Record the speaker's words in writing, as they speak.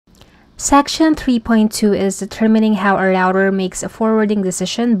Section 3.2 is determining how a router makes a forwarding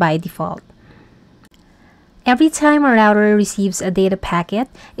decision by default. Every time a router receives a data packet,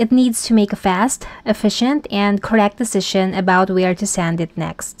 it needs to make a fast, efficient, and correct decision about where to send it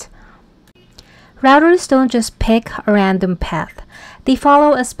next. Routers don't just pick a random path. They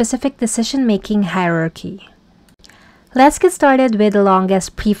follow a specific decision-making hierarchy. Let's get started with the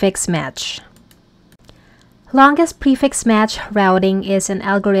longest prefix match. Longest prefix match routing is an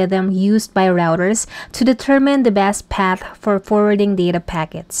algorithm used by routers to determine the best path for forwarding data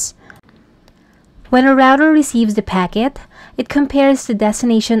packets. When a router receives the packet, it compares the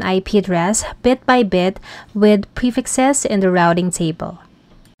destination IP address bit by bit with prefixes in the routing table.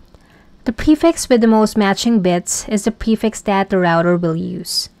 The prefix with the most matching bits is the prefix that the router will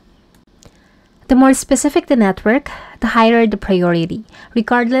use. The more specific the network, the higher the priority,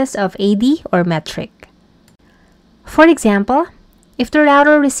 regardless of AD or metric. For example, if the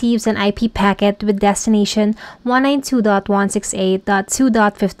router receives an IP packet with destination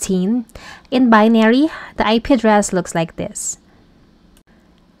 192.168.2.15, in binary, the IP address looks like this.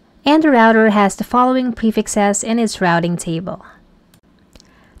 And the router has the following prefixes in its routing table.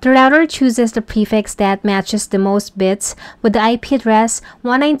 The router chooses the prefix that matches the most bits with the IP address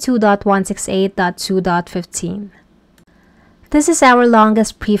 192.168.2.15. This is our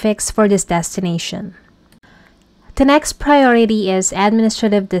longest prefix for this destination. The next priority is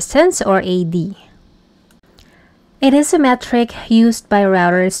administrative distance, or AD. It is a metric used by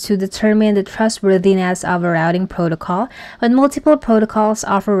routers to determine the trustworthiness of a routing protocol when multiple protocols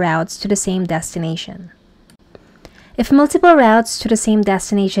offer routes to the same destination. If multiple routes to the same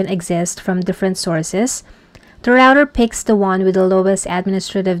destination exist from different sources, the router picks the one with the lowest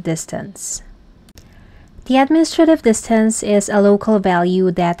administrative distance. The administrative distance is a local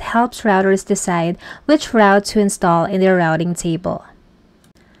value that helps routers decide which route to install in their routing table.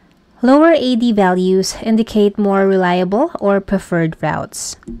 Lower AD values indicate more reliable or preferred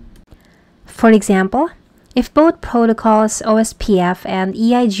routes. For example, if both protocols OSPF and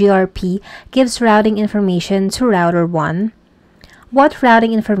EIGRP gives routing information to router 1, what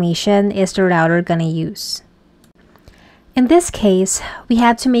routing information is the router gonna use? In this case, we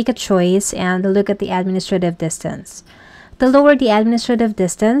have to make a choice and look at the administrative distance. The lower the administrative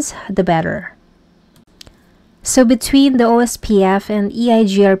distance, the better. So between the OSPF and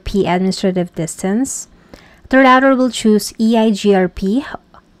EIGRP administrative distance, the router will choose EIGRP,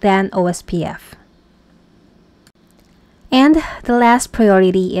 then OSPF. And the last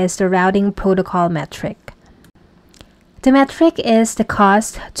priority is the routing protocol metric. The metric is the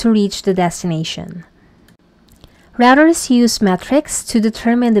cost to reach the destination. Routers use metrics to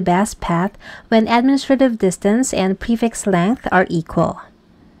determine the best path when administrative distance and prefix length are equal.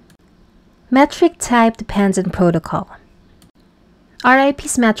 Metric type depends on protocol.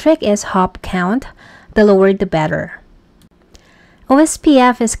 RIP's metric is hop count, the lower the better.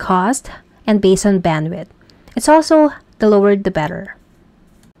 OSPF is cost and based on bandwidth. It's also the lower the better.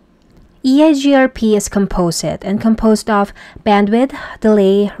 EIGRP is composite and composed of bandwidth,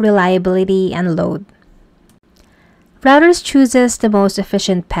 delay, reliability, and load. Routers chooses the most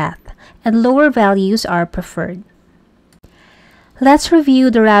efficient path, and lower values are preferred. Let's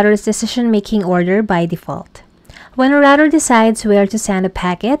review the router's decision-making order by default. When a router decides where to send a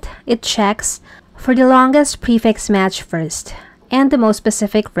packet, it checks for the longest prefix match first, and the most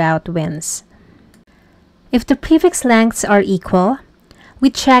specific route wins. If the prefix lengths are equal, we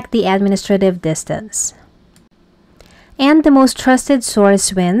check the administrative distance. And the most trusted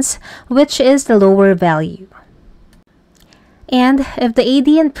source wins, which is the lower value. And if the AD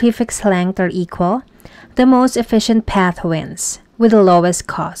and prefix length are equal, the most efficient path wins, with the lowest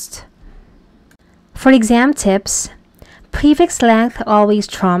cost. For exam tips, prefix length always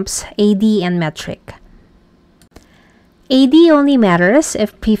trumps AD and metric. AD only matters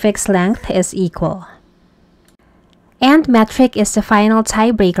if prefix length is equal. And metric is the final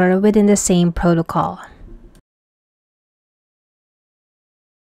tiebreaker within the same protocol.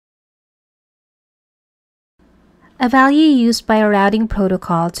 A value used by a routing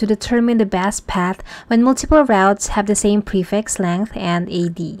protocol to determine the best path when multiple routes have the same prefix length and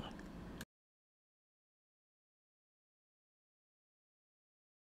AD.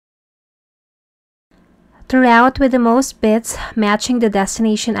 The route with the most bits matching the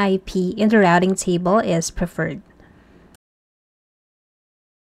destination IP in the routing table is preferred.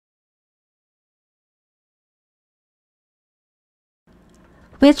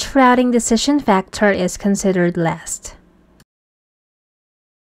 Which routing decision factor is considered last?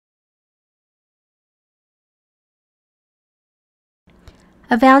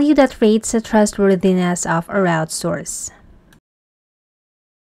 A value that rates the trustworthiness of a route source.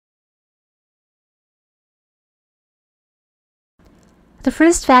 The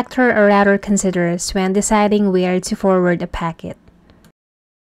first factor a router considers when deciding where to forward a packet.